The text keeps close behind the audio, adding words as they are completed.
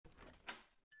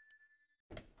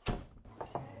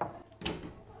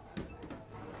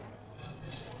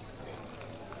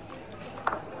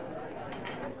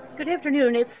Good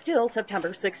afternoon. It's still September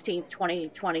 16th,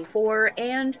 2024,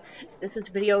 and this is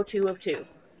video 2 of 2.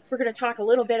 We're going to talk a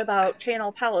little bit about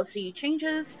channel policy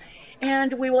changes,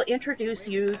 and we will introduce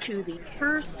you to the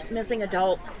first missing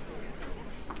adult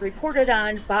reported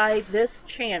on by this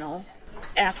channel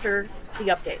after the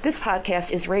update. This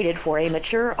podcast is rated for a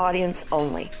mature audience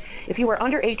only. If you are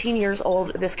under 18 years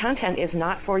old, this content is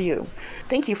not for you.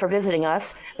 Thank you for visiting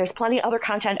us. There's plenty other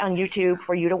content on YouTube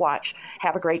for you to watch.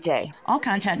 Have a great day. All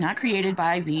content not created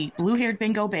by the blue-haired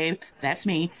bingo babe, that's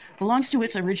me, belongs to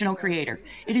its original creator.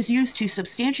 It is used to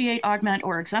substantiate, augment,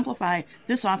 or exemplify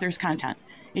this author's content.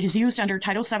 It is used under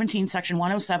Title 17, Section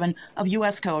 107 of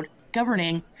U.S. Code,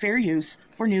 governing fair use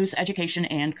for news, education,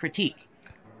 and critique.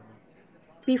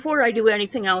 Before I do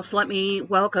anything else, let me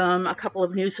welcome a couple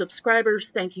of new subscribers.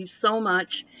 Thank you so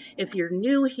much. If you're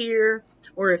new here,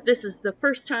 or if this is the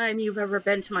first time you've ever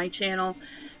been to my channel,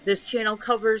 this channel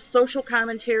covers social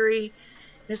commentary,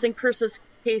 missing persons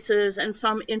cases, and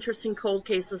some interesting cold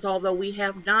cases, although we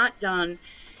have not done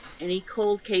any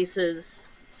cold cases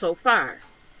so far.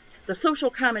 The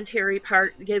social commentary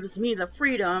part gives me the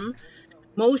freedom,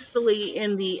 mostly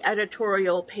in the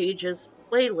editorial pages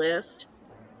playlist,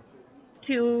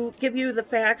 to give you the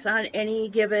facts on any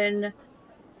given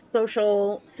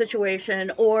social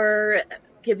situation or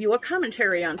give you a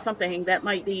commentary on something that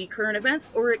might be current events,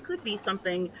 or it could be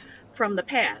something from the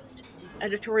past.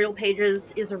 Editorial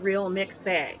pages is a real mixed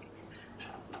bag.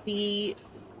 The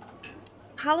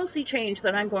policy change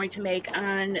that I'm going to make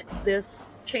on this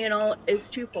channel is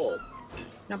twofold.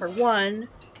 Number one,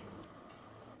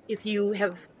 if you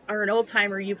are an old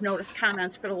timer, you've noticed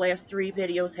comments for the last 3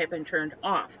 videos have been turned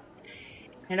off.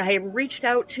 And I have reached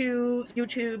out to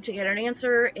YouTube to get an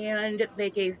answer, and they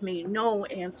gave me no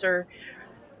answer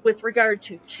with regard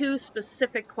to 2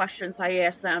 specific questions I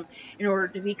asked them in order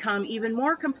to become even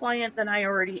more compliant than I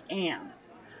already am.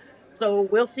 So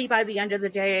we'll see by the end of the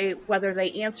day whether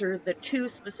they answer the 2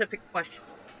 specific questions.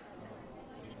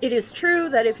 It is true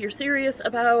that if you're serious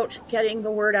about getting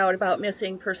the word out about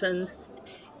missing persons,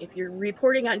 if you're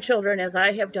reporting on children, as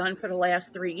I have done for the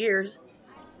last 3 years,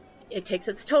 it takes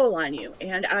its toll on you,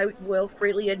 and I will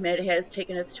freely admit it has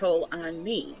taken its toll on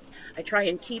me. I try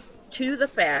and keep to the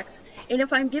facts, and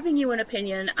if I'm giving you an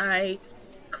opinion, I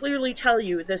clearly tell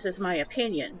you this is my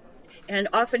opinion. And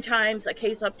oftentimes a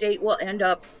case update will end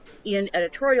up in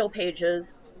editorial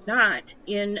pages, not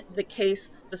in the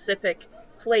case-specific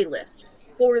playlist,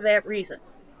 for that reason.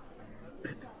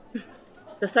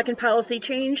 The second policy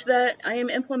change that I am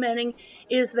implementing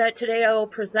is that today I will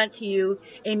present to you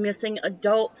a missing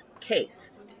adult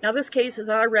case. Now, this case is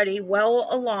already well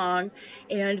along,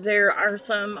 and there are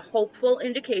some hopeful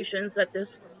indications that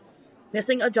this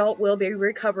missing adult will be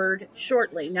recovered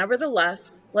shortly.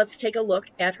 Nevertheless, let's take a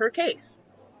look at her case.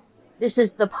 This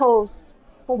is the post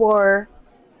for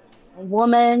a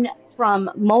woman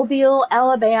from Mobile,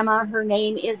 Alabama. Her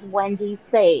name is Wendy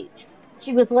Sage.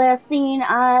 She was last seen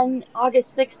on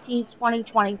August 16,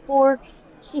 2024.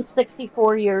 She's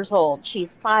 64 years old.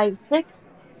 She's 5'6"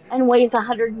 and weighs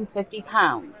 150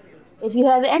 pounds. If you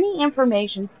have any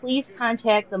information, please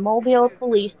contact the Mobile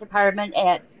Police Department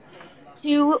at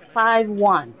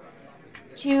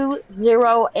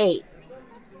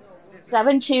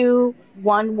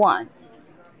 251-208-7211.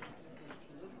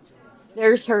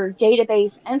 There's her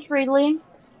database entry link.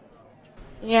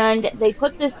 And they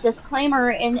put this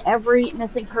disclaimer in every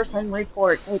missing person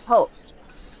report they post.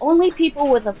 Only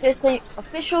people with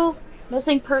official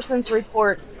missing persons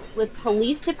reports with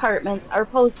police departments are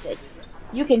posted.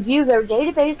 You can view their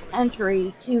database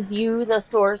entry to view the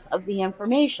source of the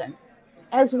information,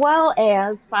 as well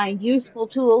as find useful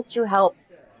tools to help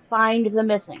find the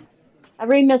missing.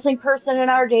 Every missing person in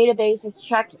our database is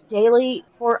checked daily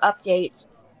for updates,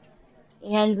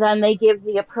 and then they give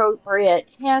the appropriate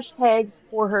hashtags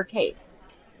for her case.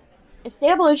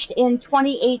 Established in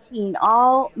 2018,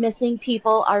 all missing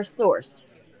people are sourced.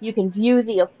 You can view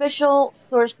the official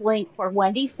source link for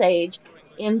Wendy Sage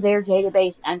in their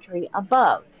database entry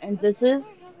above. And this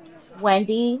is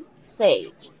Wendy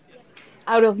Sage,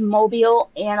 out of Mobile,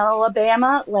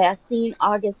 Alabama, last seen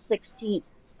August 16th,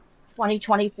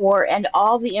 2024, and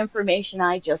all the information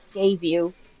I just gave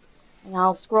you. And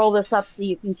I'll scroll this up so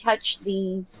you can catch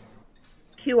the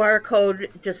QR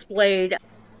code displayed.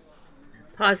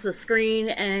 Pause the screen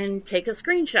and take a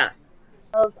screenshot.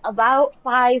 Of about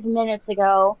 5 minutes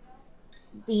ago,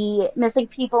 the Missing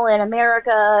People in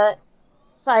America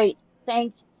site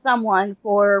thanked someone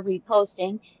for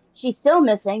reposting. She's still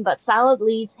missing, but solid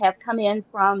leads have come in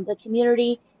from the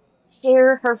community.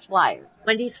 Share her flyers.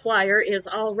 Wendy's flyer is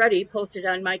already posted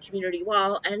on my community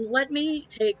wall, and let me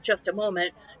take just a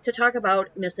moment to talk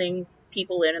about missing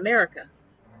people in America.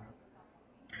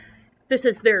 This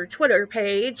is their Twitter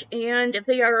page, and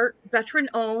they are veteran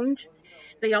owned.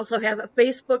 They also have a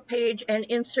Facebook page, an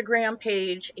Instagram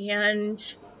page,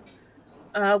 and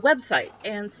a website.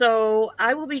 And so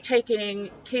I will be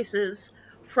taking cases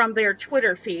from their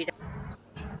Twitter feed.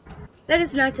 That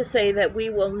is not to say that we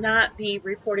will not be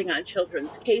reporting on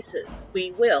children's cases.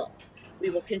 We will. We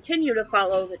will continue to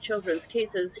follow the children's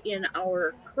cases in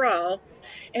our crawl,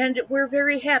 and we're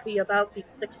very happy about the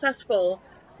successful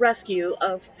rescue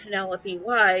of Penelope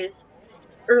Wise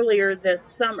earlier this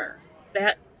summer.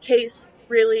 That case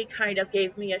really kind of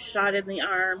gave me a shot in the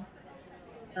arm.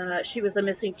 She was a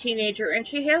missing teenager, and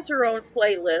she has her own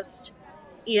playlist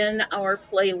in our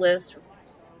playlist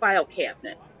file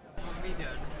cabinet.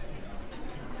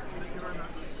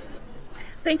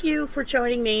 Thank you for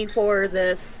joining me for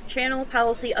this channel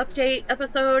policy update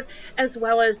episode, as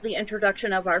well as the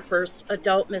introduction of our first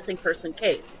adult missing person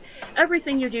case.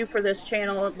 Everything you do for this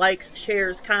channel, likes,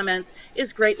 shares, comments,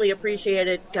 is greatly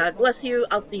appreciated. God bless you.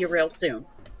 I'll see you real soon.